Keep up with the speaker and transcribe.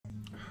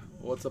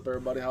What's up,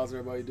 everybody? How's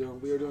everybody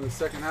doing? We are doing the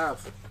second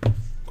half.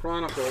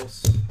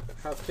 Chronicles,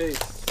 half case.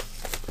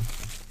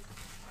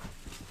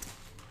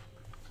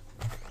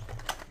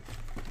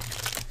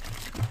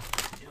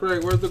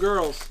 Craig, where's the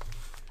girls?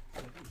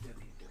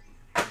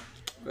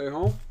 They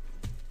home?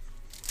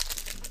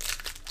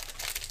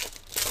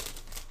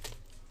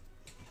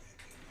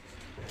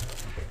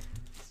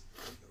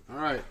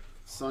 Alright.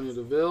 Sonya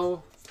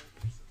Deville.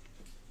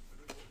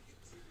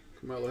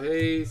 Carmelo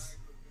Hayes.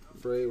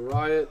 Bray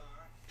Wyatt.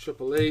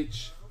 Triple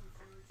H.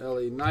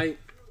 LA Knight.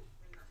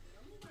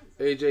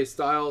 AJ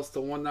Styles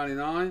to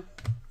 199.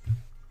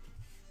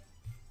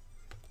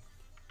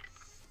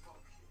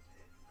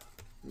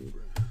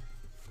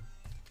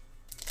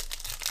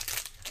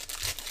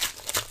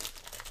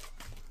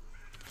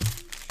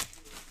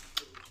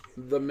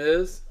 The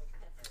Miz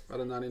out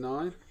of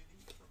 99.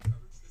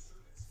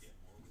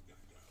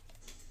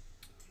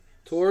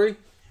 Tori.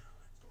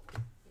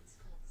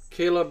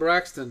 Kayla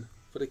Braxton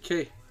for the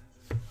K.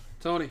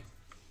 Tony.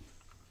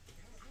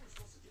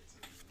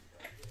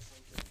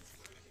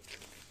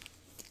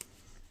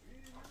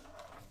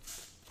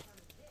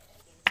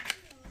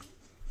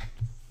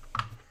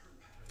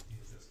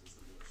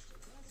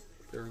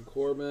 Baron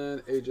Corbin,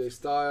 AJ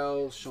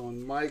Styles,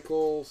 Shawn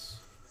Michaels,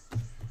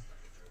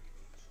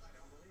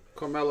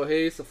 Carmelo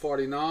Hayes to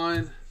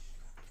 49,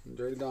 and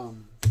Dirty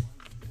Dom.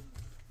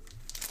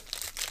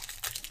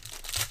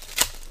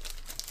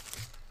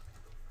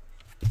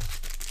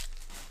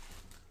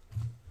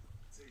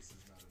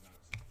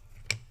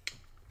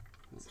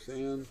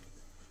 Roxanne,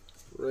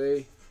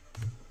 Ray,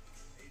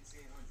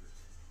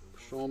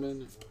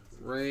 Strowman,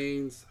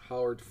 Reigns,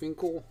 Howard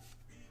Finkel.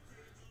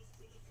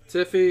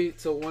 Tiffy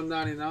to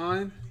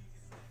 199.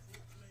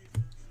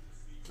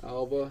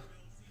 Alba.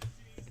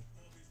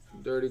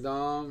 Dirty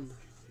Dom.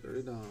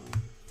 Dirty Dom.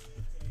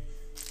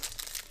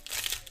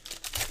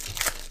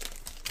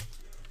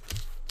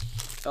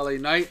 LA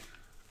Knight.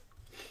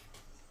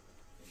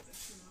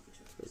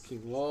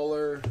 King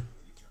Lawler.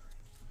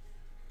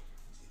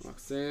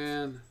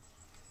 Roxanne.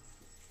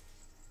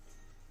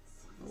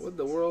 What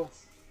the world?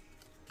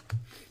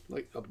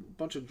 Like a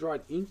bunch of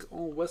dried ink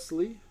on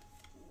Wesley.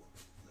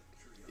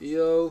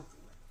 Io,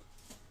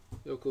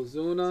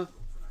 Yokozuna,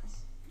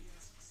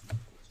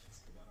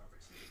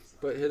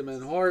 but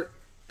Hitman Hart,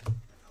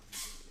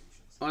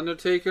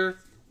 Undertaker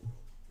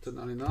to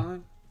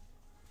 99,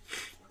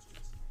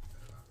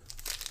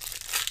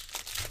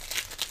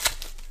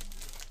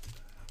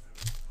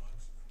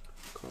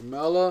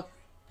 Carmella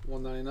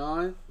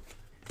 199,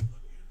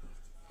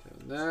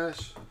 Kevin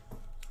Nash,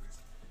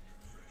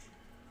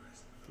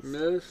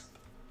 Miz,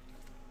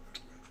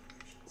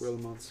 Gorilla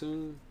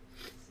Monsoon.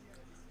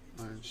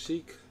 Iron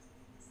Sheik.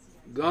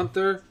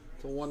 Gunther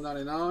to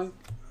 199.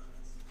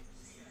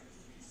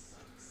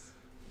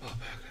 Oh,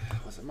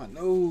 back. What's in my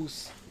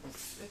nose?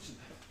 It's itching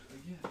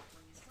again.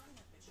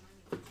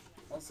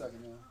 1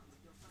 second now.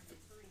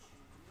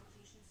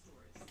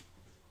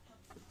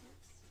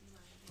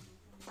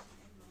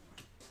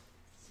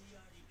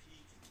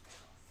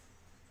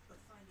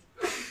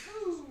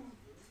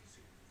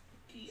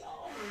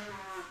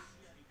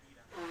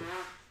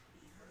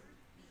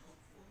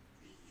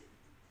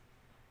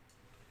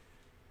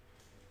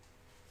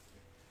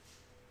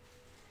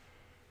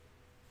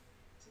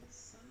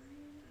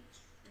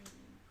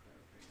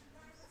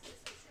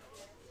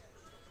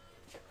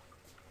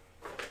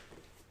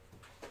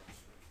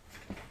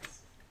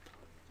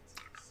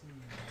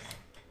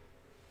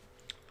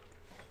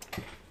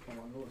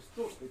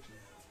 Still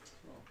itching.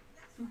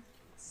 Oh.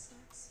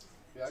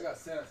 Yeah, I got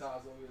sanitizer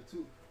over here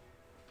too.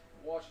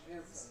 Wash your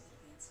hands.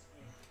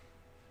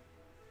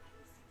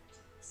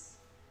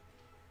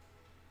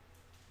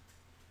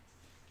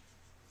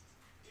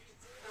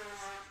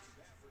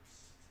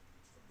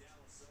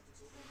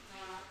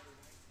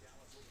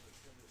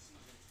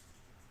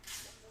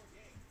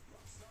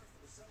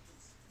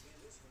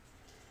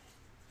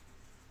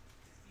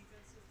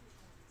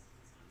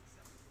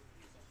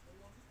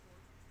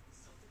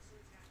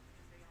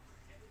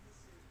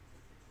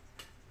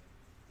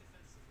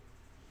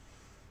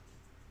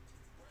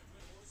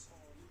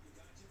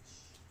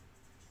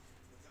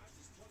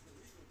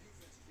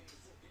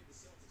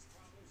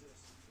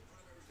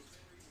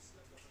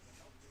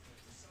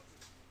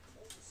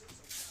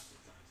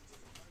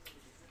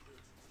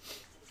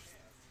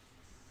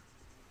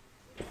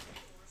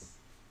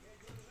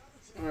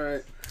 All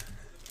right.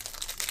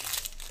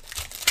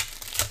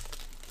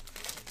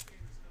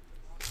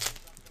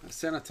 I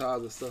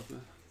sanitize the stuff,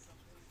 man.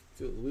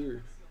 Feels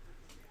weird.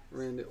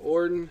 Randy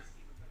Orton.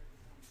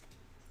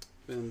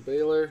 Ben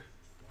Baylor.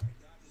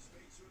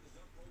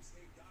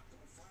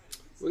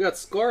 We got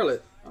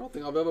Scarlet. I don't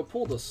think I've ever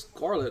pulled a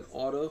Scarlet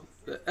auto.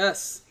 The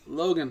S.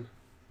 Logan.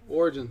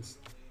 Origins.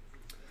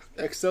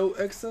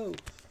 XOXO.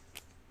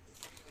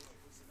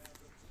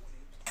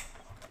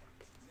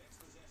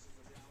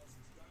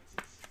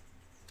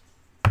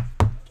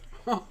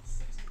 Huh.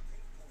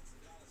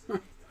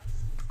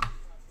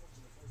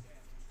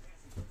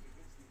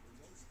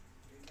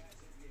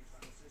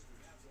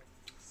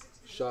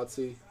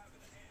 Shotzi.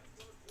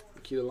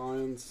 Nikita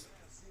Lyons.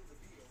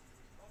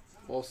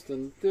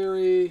 Austin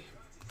Theory.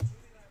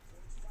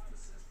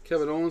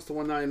 Kevin Owens to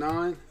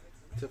 199.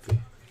 Tiffy.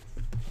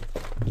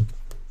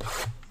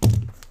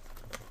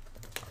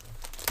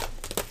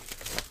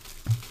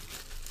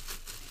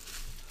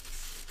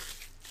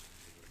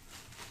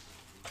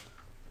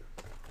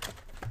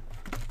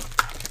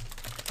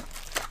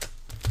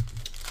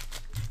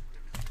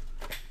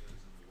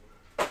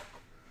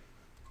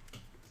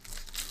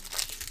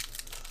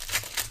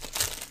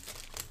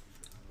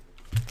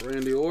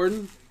 Randy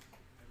Orton.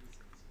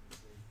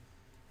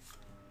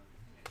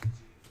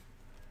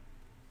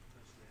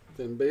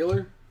 Finn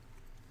Balor.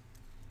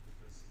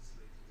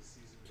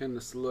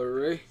 Candice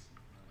LeRae.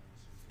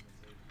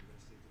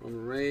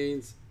 Roman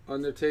Reigns.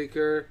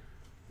 Undertaker.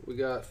 We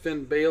got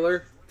Finn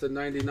Balor to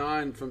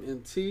 99 from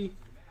NT.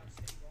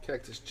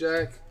 Cactus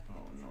Jack. Oh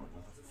no,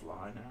 another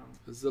fly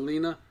now.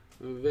 Zelina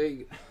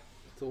Vega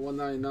to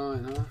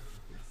 199, huh?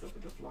 What's up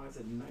with the flies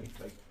at night?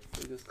 Like,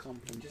 They just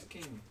come he from just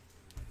came.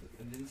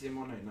 I didn't see him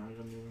all night. Now he's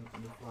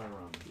on the fly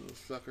around. little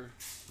sucker.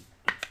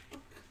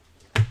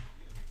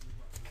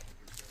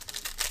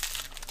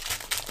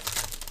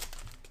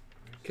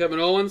 Kevin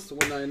Owens to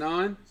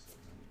 199.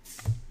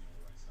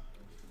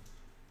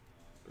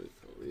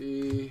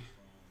 Lee.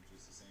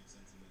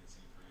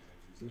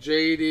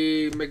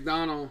 JD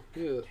McDonald.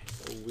 Yeah,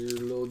 a weird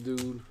little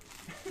dude.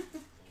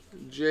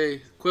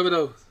 Jay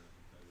Quibido.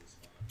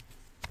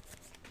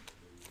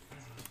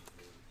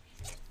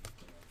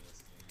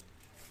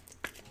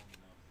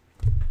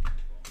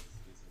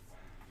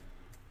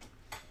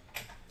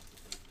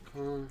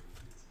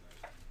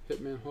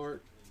 Hitman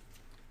Hart.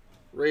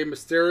 Rey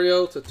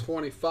Mysterio to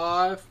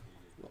 25.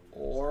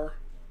 Or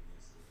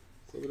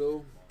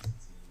Quibido.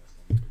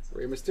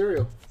 Rey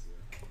Mysterio.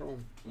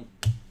 Chrome.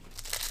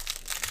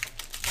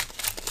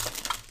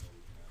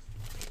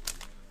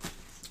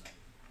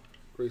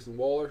 Grayson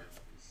Waller.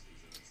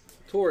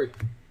 Tori.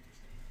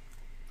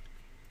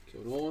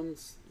 Kevin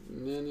Owens.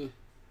 Nanny.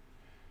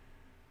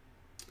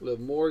 Liv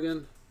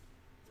Morgan.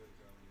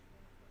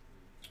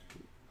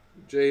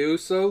 Jey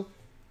Uso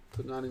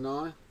to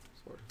 99.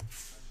 Sorry.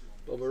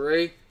 Bubba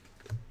Ray.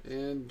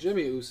 And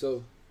Jimmy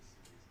Uso.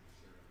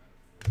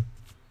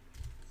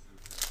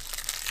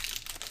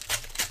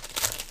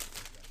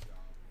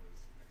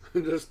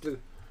 Just to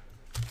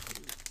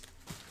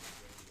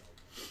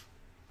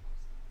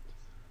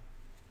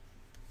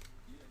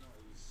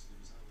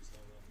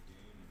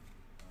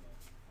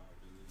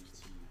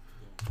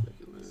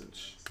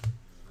Lynch.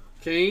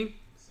 Kane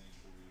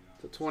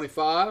to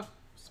 25.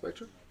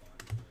 Spectre.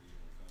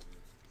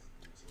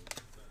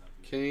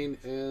 Kane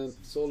and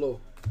Solo.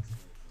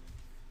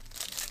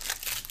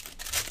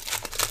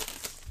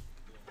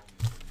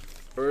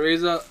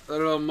 Reza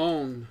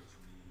Ramon.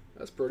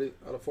 That's pretty.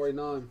 Out of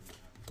 49.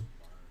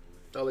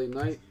 LA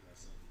Knight.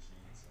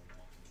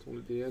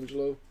 Tony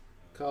D'Angelo.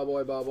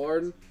 Cowboy Bob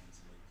Arden.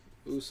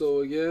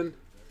 Uso again.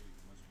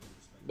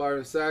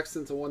 Byron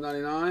Saxton to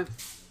 199.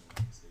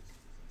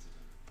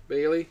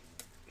 Bailey.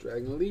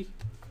 Dragon Lee.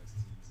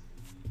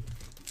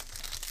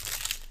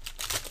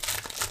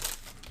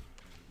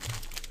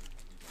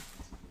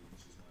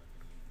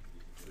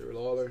 Jerry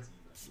Lawler.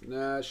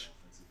 Nash.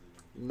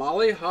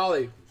 Molly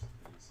Holly.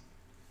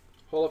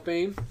 Hall of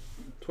Fame.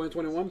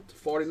 2021 to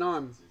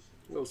 49.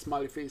 Little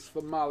smiley face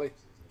for Molly.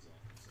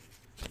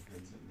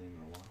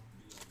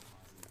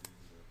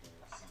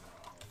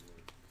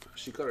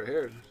 She cut her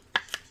hair.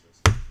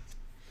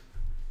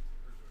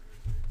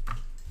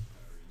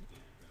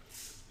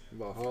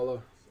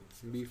 Valhalla,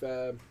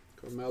 B-Fab,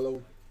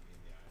 Carmelo,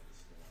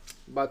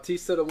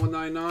 Batista to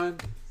 199.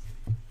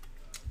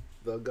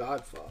 The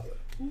Godfather.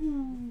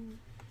 Ooh.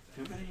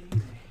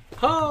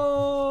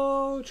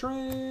 Ho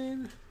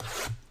train.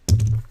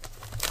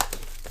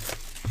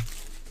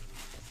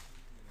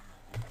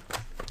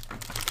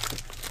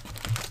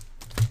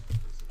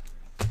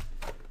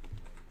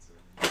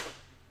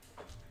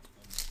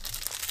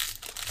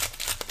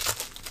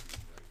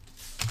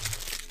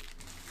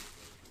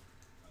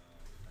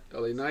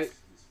 LA Knight.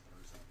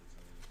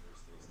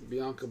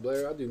 Bianca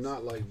Blair. I do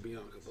not like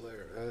Bianca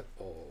Blair at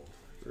all.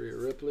 Rhea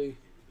Ripley.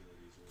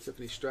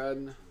 Tiffany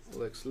Stratton.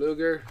 Lex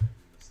Luger.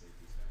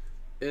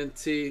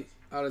 NT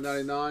out of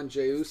 99.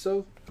 Jey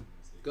Uso.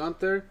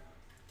 Gunther.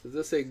 Is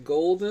this a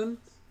golden?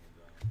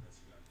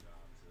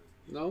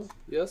 No?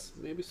 Yes?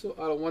 Maybe so.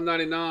 Out of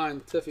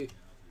 199. Tiffy.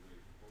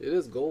 It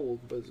is gold,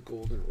 but it's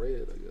gold and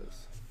red, I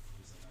guess.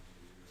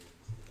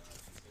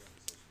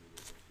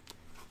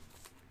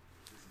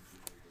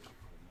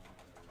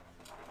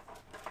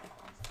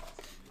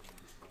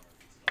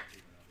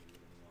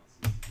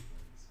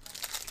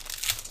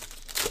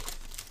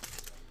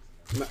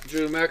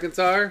 Drew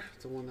McIntyre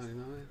to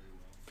 199.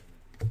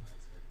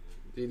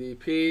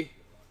 DDP,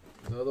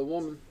 another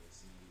woman.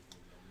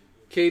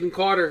 Caden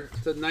Carter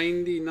to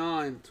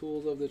 99.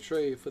 Tools of the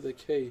trade for the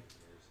K.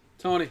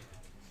 Tony.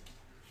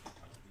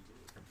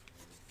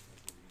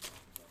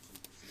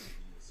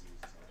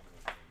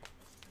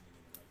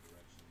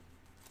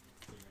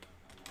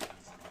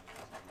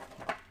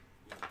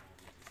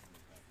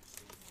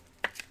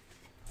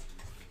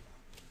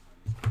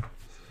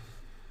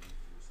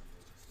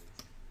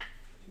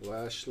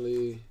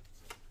 Lashley.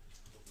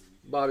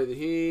 Bobby the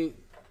Heat.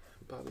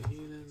 Bobby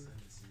Heenan.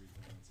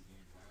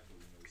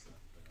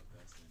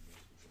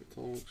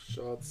 Tonk,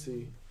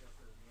 Shotzi.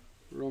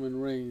 Roman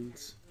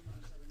Reigns.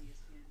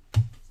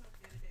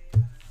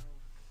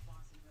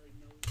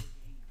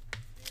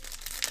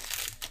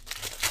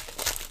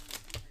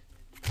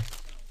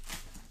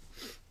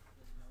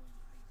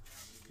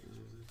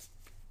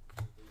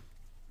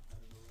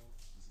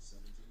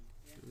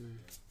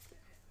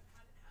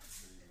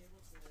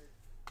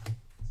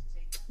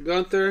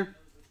 Gunther,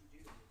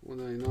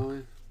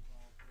 199.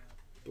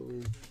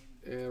 Boom.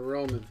 And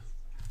Roman.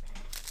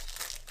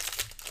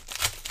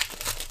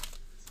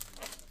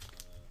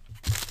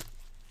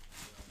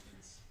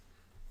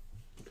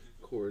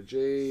 Cora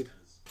Jade,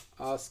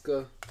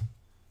 Asuka,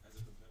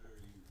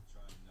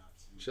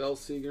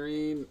 Chelsea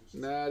Green,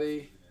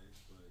 Natty,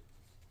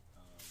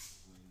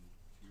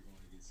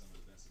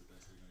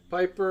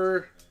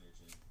 Piper,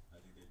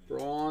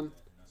 Braun,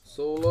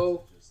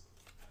 Solo,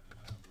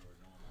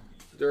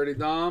 Dirty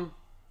Dom,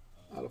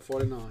 out of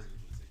 49.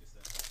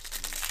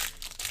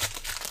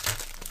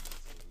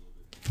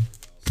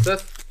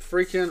 Seth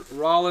freaking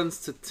Rollins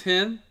to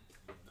 10.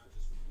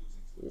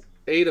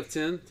 8 of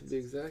 10 to be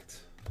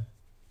exact.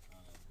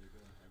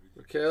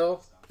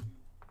 Raquel.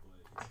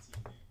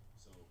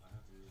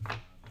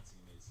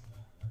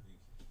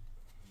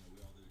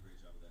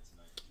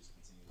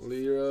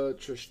 Lyra,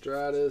 Trish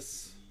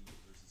Stratus.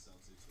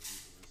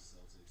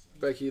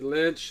 Becky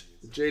Lynch.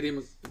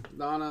 JD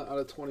McDonough out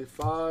of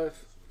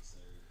 25.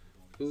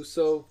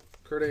 Uso,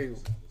 Kurt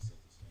Angle.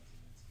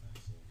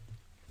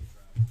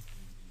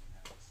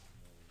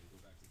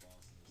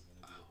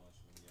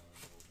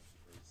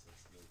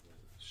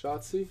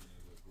 Shotzi.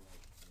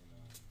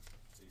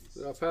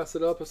 Did I pass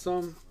it up or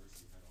something?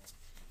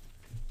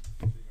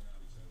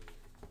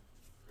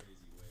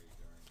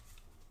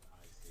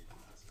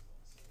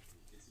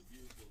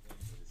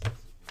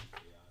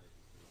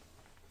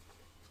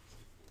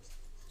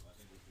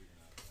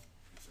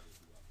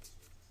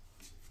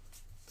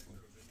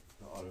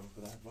 The auto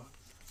for that box?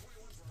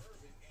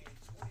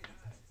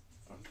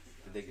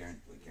 Did they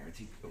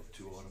guarantee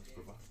 2 autos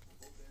per box?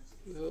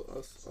 No,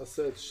 I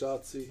said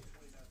Shotzi.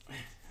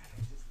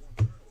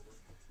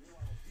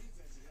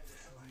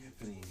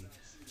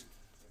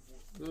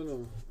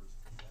 No.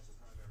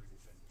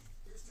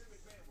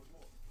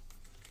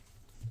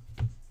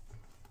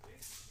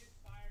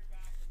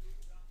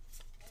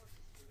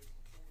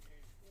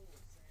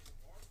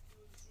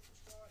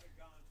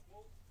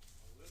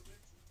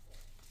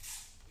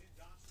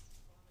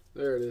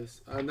 There it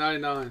is.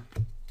 99.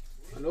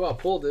 I know I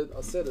pulled it.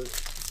 I said it.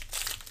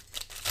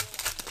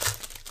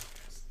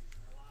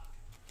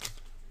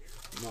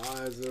 My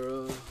eyes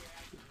are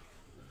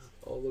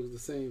all look the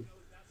same.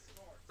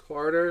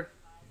 Carter.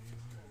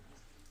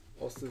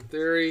 Austin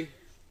Theory.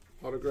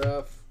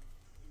 Autograph.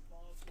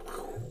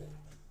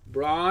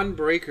 Braun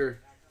Breaker.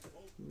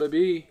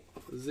 Baby.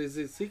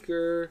 ZZ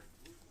Seeker.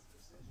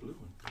 Blue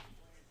one.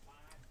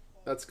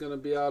 That's going to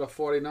be out of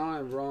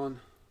 49, Braun.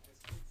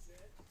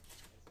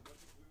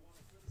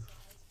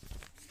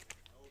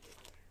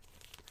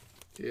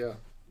 Yeah,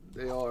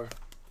 they are.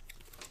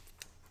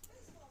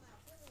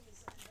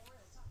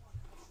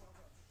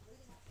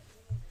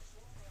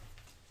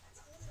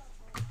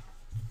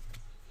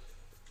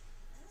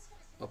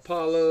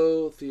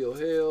 Apollo, Theo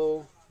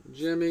Hale,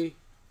 Jimmy,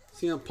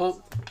 CM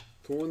Punk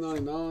to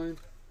 199.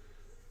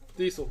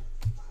 Diesel.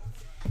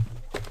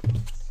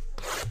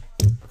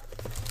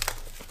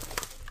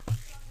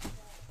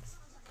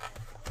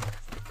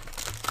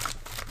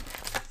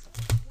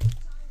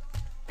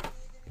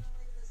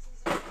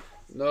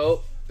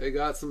 Nope, they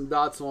got some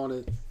dots on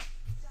it.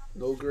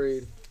 No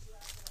grade.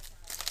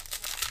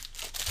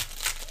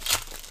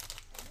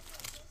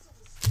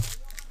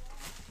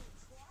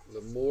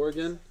 The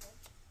Morgan.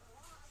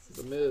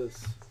 The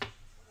Miz.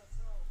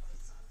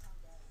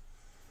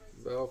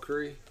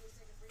 Valkyrie.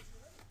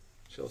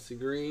 Chelsea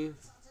Green.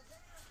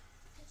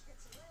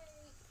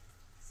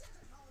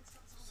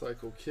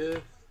 Psycho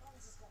Kid.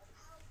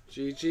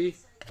 Gigi.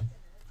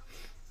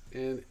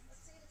 And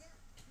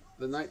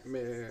the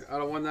Nightmare.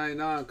 Out of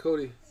 199,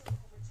 Cody.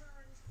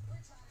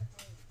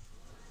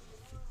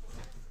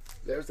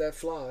 There's that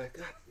fly.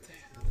 God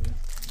damn.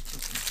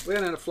 We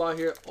haven't had a fly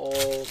here all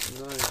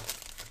night.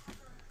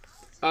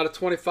 Out of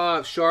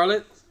 25,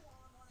 Charlotte.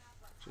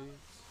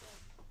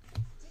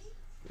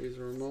 Here's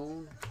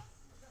Ramon.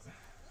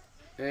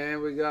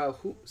 And we got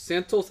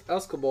Santos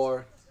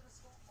Escobar.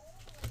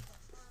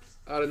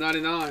 Out of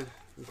 99.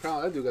 From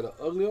Crown. That dude got an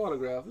ugly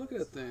autograph. Look at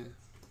that thing.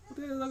 What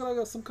the hell? Look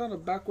like some kind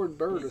of backward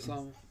bird or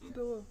something.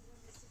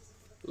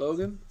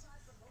 Logan.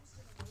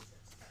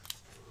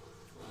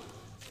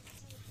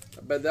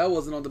 I bet that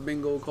wasn't on the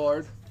bingo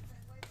card.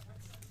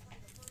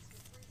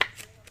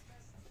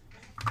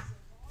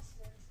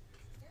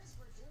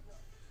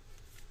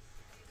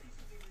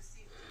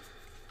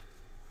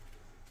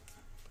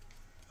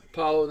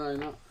 Apollo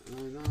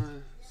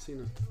 99,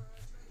 Cena.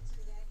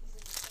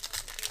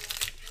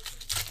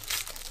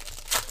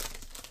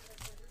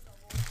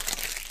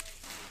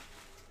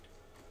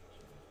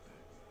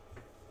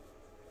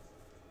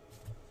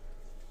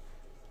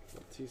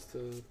 Batista,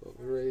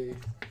 Ray.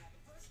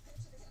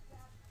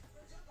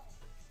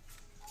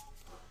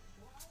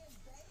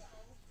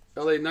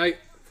 LA Knight,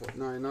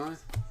 499.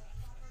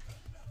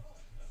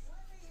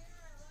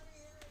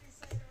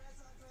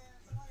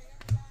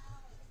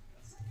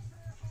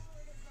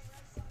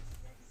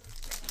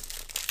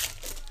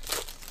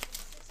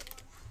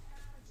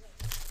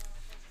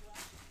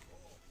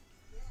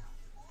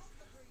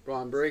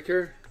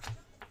 Chronicles,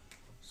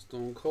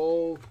 Stone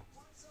Cold.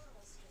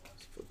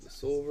 Let's flip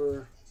this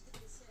over.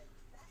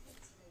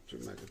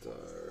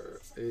 McIntyre,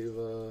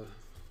 Ava.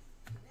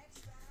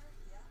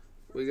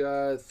 We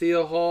got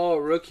Theo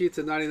Hall, rookie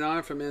to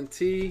 99 from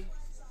NT.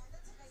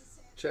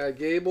 Chad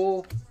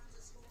Gable.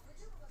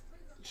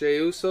 Jey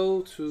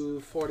Uso to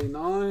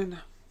 49.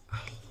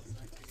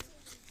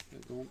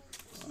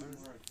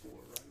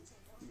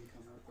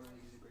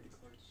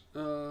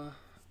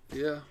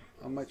 Yeah,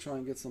 I might try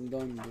and get some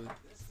done, but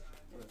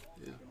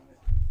yeah.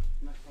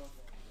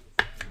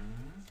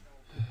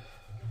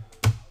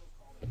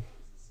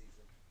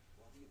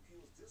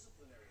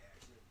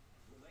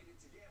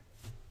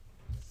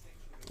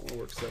 I'll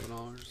work 7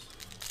 hours.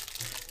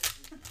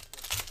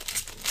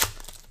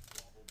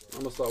 I'm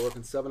gonna start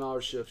working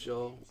 7-hour shifts,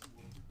 y'all.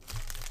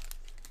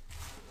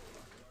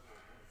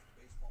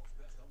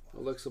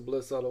 Alexa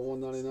Bliss out of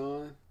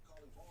 199.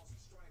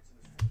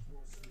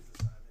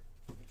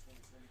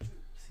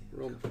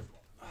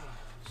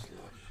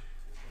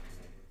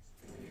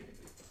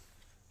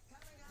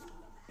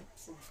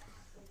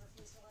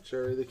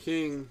 Jerry the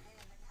King,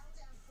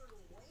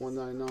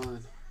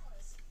 199.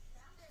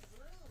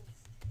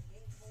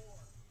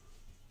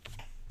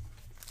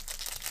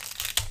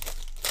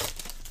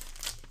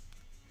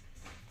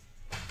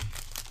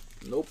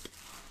 Nope,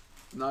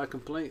 not a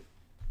complaint.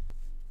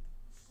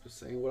 Just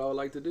saying what I would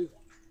like to do.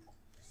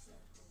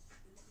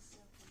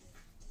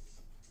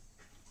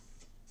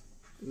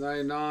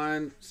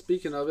 99.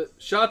 Speaking of it,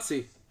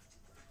 Shotzi.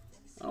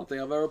 I don't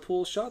think I've ever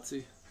pulled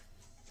Shotzi.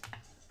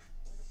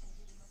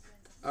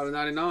 Out of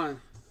 99.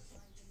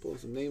 Pull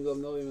some names I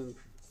don't even.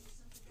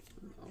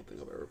 I don't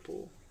think I've ever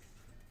pulled.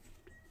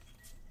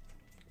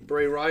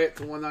 Bray Wyatt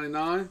to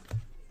 199.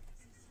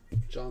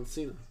 John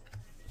Cena.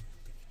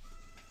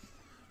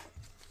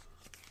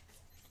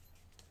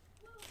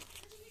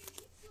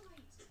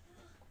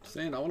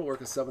 Saying I want to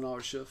work a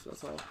 7-hour shift.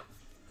 That's all.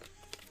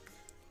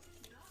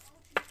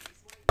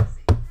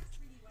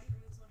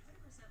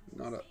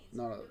 Not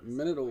a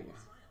minute over.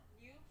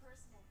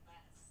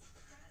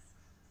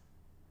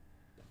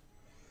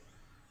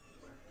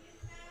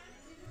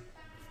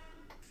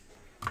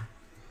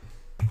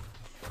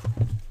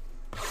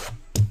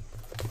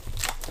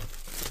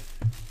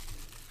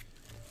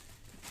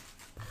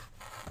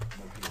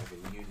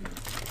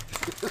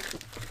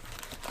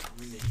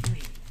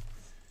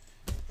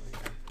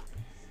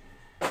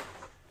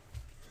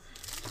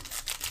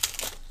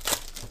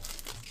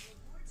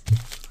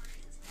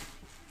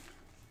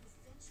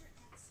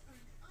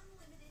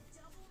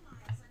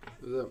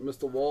 Is that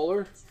Mr.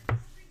 Waller?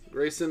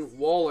 Grayson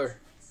Waller.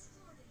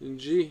 In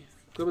G.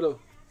 Quibido.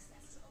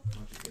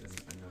 I'll just get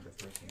another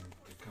person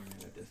to come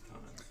in at this time.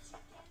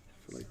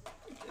 For like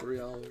 3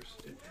 hours.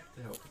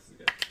 To help us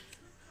again.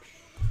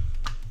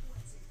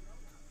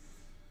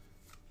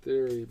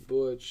 Theory,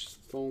 Butch,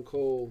 Stone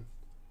Cold.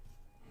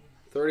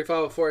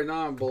 35 of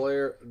 49,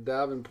 Blair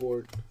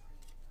Davenport.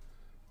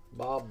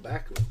 Bob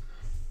Backlund.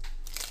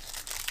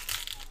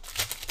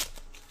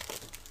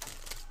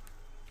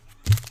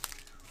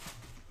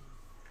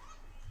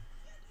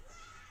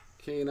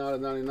 Kane out of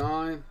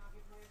 99.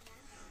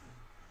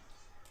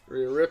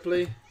 Rhea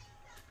Ripley.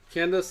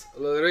 Candice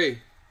LeRae.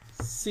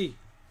 C.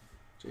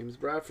 James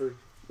Bradford.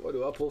 Boy,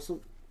 do I pull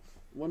some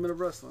 1 minute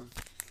wrestling.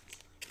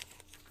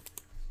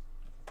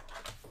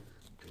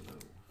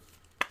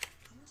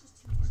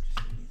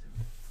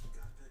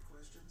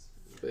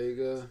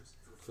 Vega.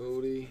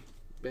 Cody.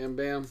 Bam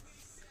Bam.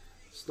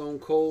 Stone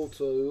Cold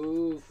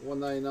to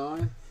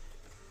 199.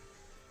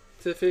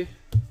 Tiffy.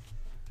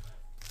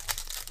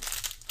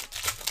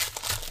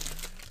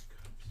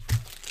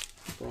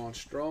 Braun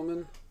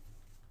Strowman,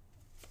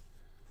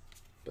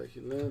 Becky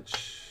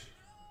Lynch,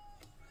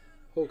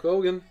 Hulk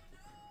Hogan,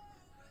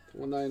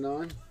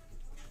 199.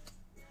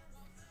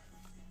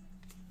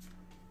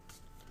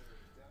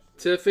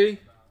 Tiffy,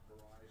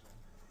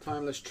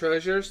 Timeless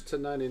Treasures to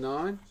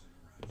 99.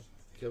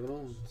 Kevin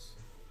Owens.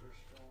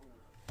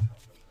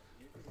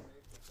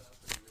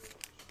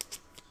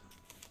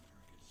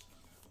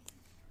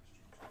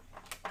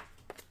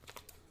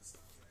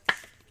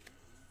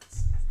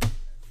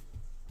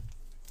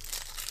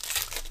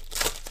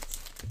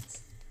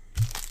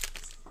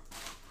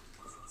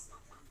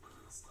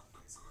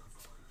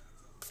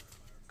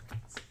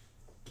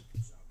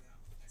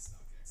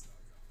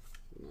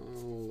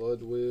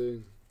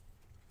 Ludwig,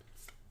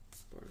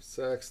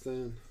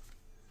 Saxton,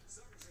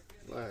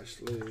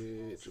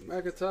 Lashley, Drew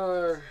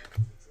McIntyre,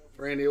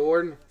 Randy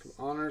Orton from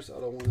Honors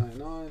out of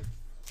 199.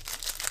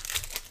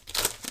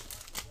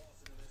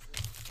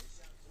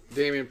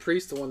 Damian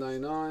Priest to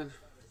 199.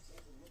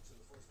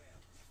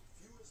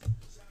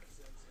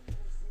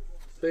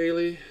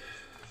 Bailey,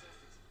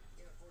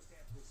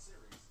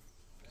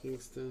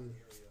 Kingston.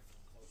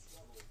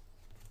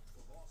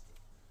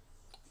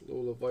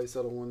 Lola Vice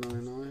out of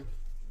 199.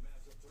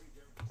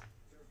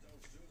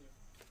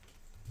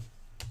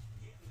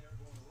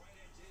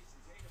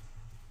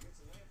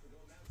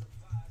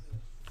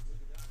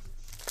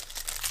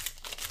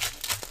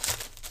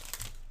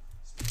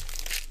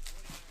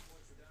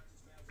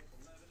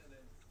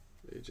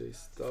 AJ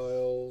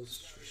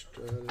Styles,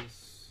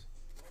 Stratus,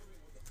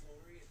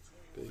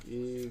 Big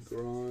E,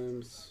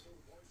 Grimes,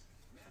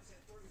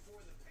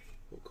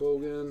 Hulk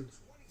Hogan,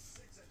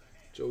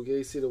 Joe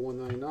Gacy to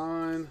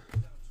 199,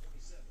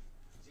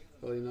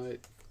 LA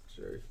Knight,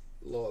 Jerry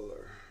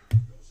Lawler.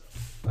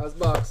 Last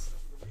box.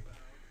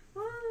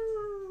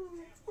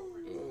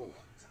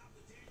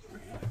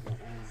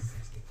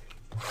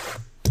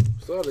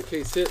 Saw the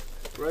case hit,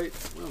 right?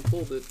 I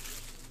pulled it.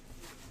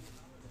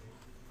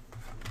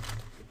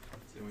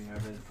 Do we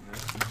have it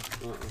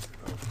next? Oh.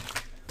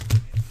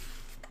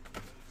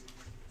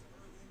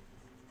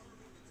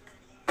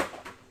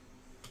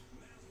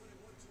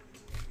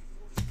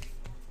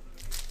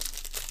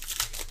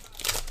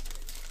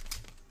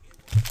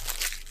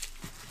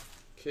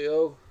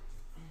 KO.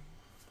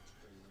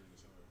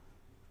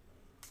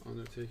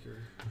 Undertaker.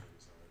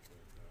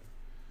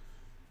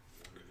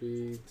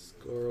 Creed,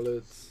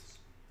 Scarlet,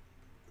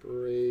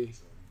 Bray.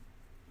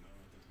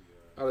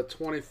 Out of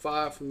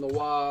 25 from the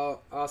Wild,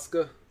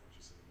 Oscar.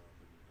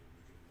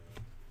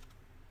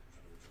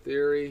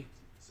 Theory,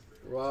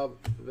 Rob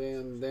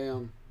Van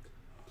Dam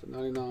to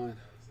 99.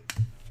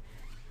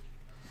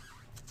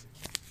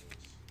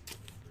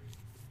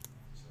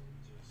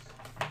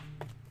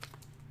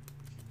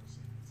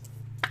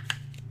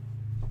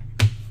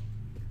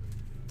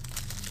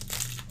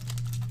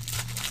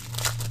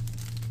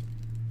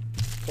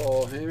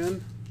 Paul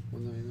Heyman,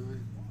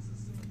 199.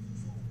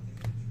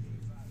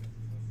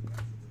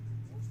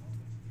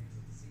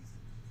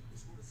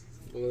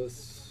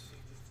 Bliss,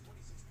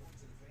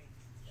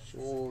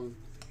 Sean,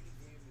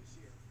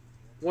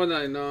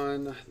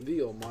 199.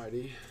 The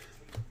Almighty,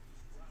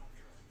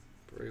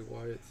 Bray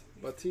Wyatt,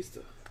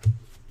 Batista.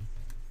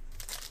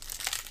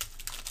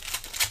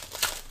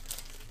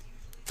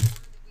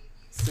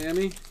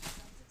 Sammy.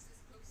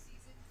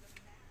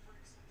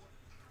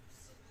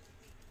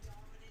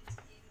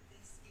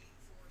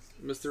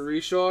 Mr.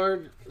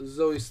 Richard,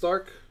 Zoe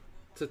Stark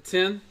to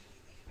 10.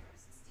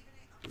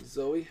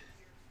 Zoe.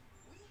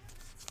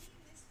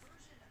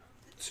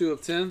 2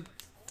 of 10.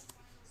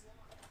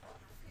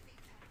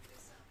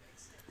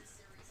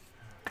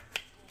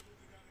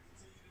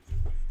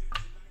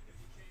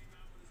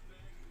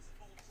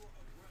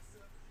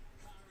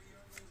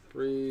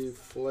 Bree,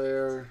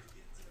 Flair.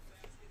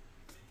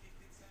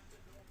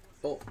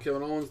 Oh,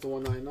 Kevin Owens to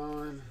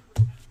 199.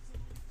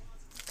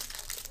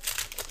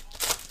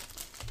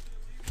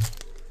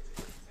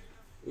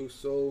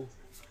 Uso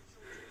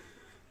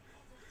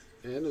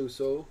and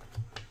Uso,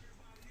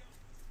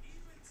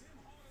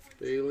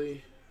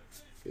 Bailey,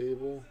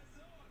 Gable,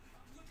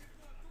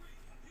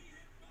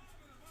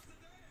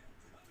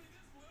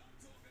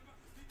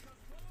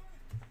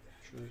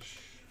 Trish,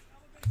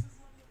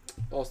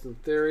 Austin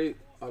Theory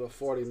out of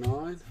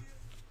 49.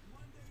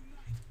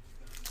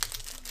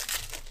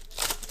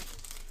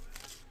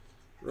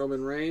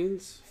 Roman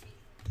Reigns,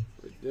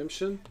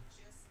 Redemption,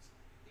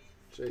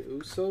 Jey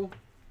Uso.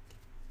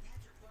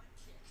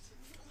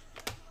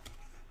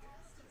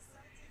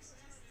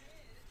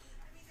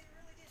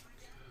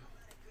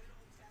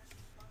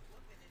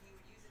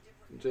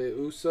 Jey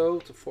Uso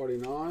to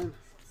 49.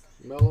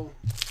 Mello.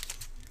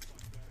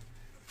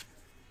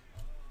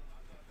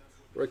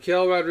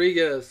 Raquel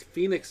Rodriguez,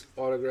 Phoenix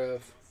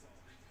autograph.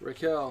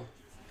 Raquel,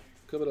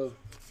 Kubido.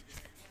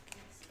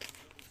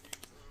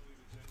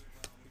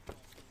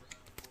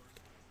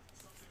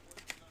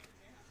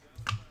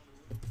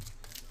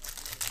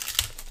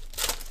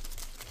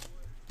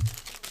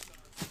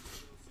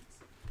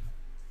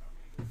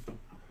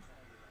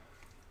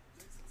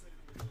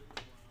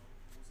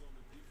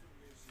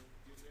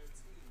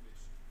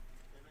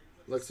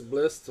 Alexa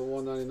Bliss to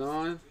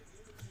 199.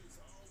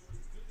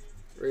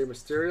 Rey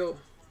Mysterio.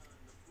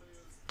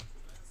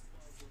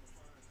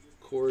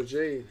 Cora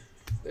Jade.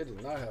 They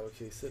did not have a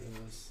case sitting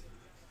in this.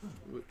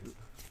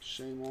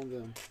 Shame on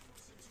them.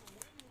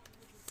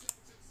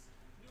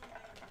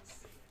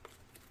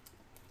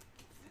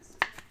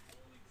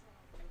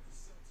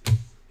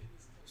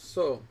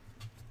 So,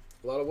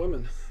 a lot of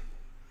women.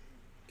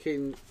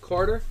 Kaden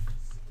Carter.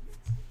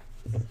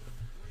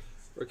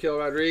 Raquel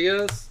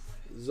Rodriguez.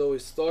 Zoe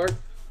Stark.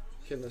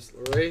 Candice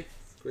LeRae,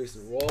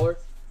 Grayson Waller,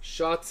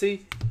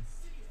 Shotzi,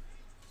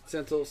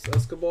 Santos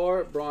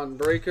Escobar, Braun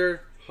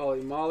Breaker, Holly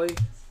Molly,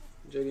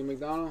 JD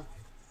McDonald,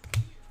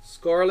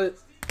 Scarlett,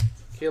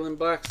 Kaylin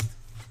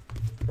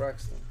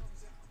Braxton.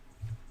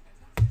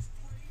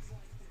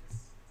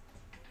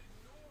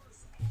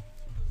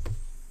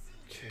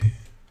 Okay.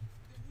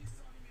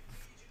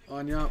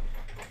 Anya.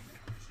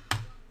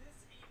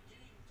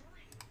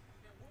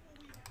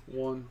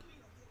 1,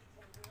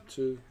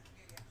 2,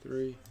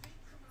 3,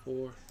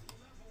 4.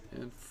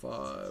 And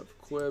 5.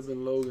 Queb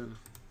and Logan.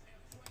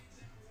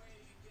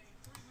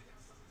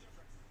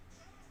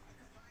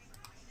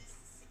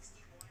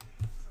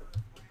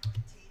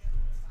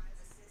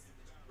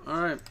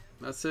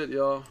 That's it,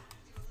 y'all.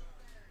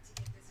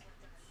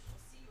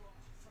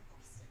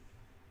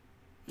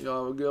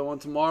 Y'all have a good one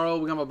tomorrow.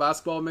 We're gonna have a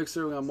basketball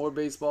mixer. We're gonna have more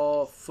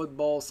baseball,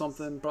 football,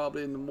 something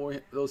probably in the more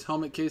those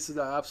helmet cases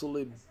that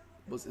absolutely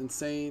was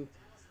insane.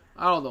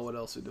 I don't know what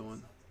else we're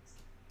doing.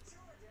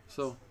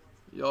 So,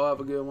 y'all have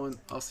a good one.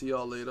 I'll see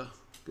y'all later.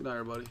 Good night,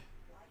 everybody.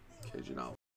 Cajun out.